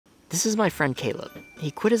This is my friend Caleb.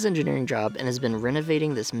 He quit his engineering job and has been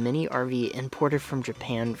renovating this mini RV imported from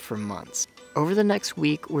Japan for months. Over the next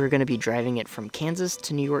week, we're going to be driving it from Kansas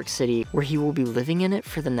to New York City, where he will be living in it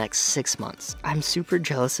for the next 6 months. I'm super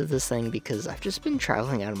jealous of this thing because I've just been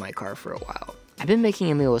traveling out of my car for a while. I've been making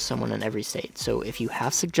a meal with someone in every state, so if you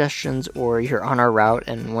have suggestions or you're on our route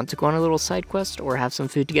and want to go on a little side quest or have some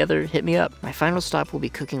food together, hit me up. My final stop will be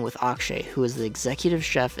cooking with Akshay, who is the executive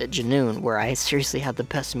chef at Janoon, where I seriously had the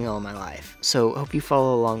best meal of my life. So hope you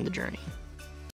follow along the journey.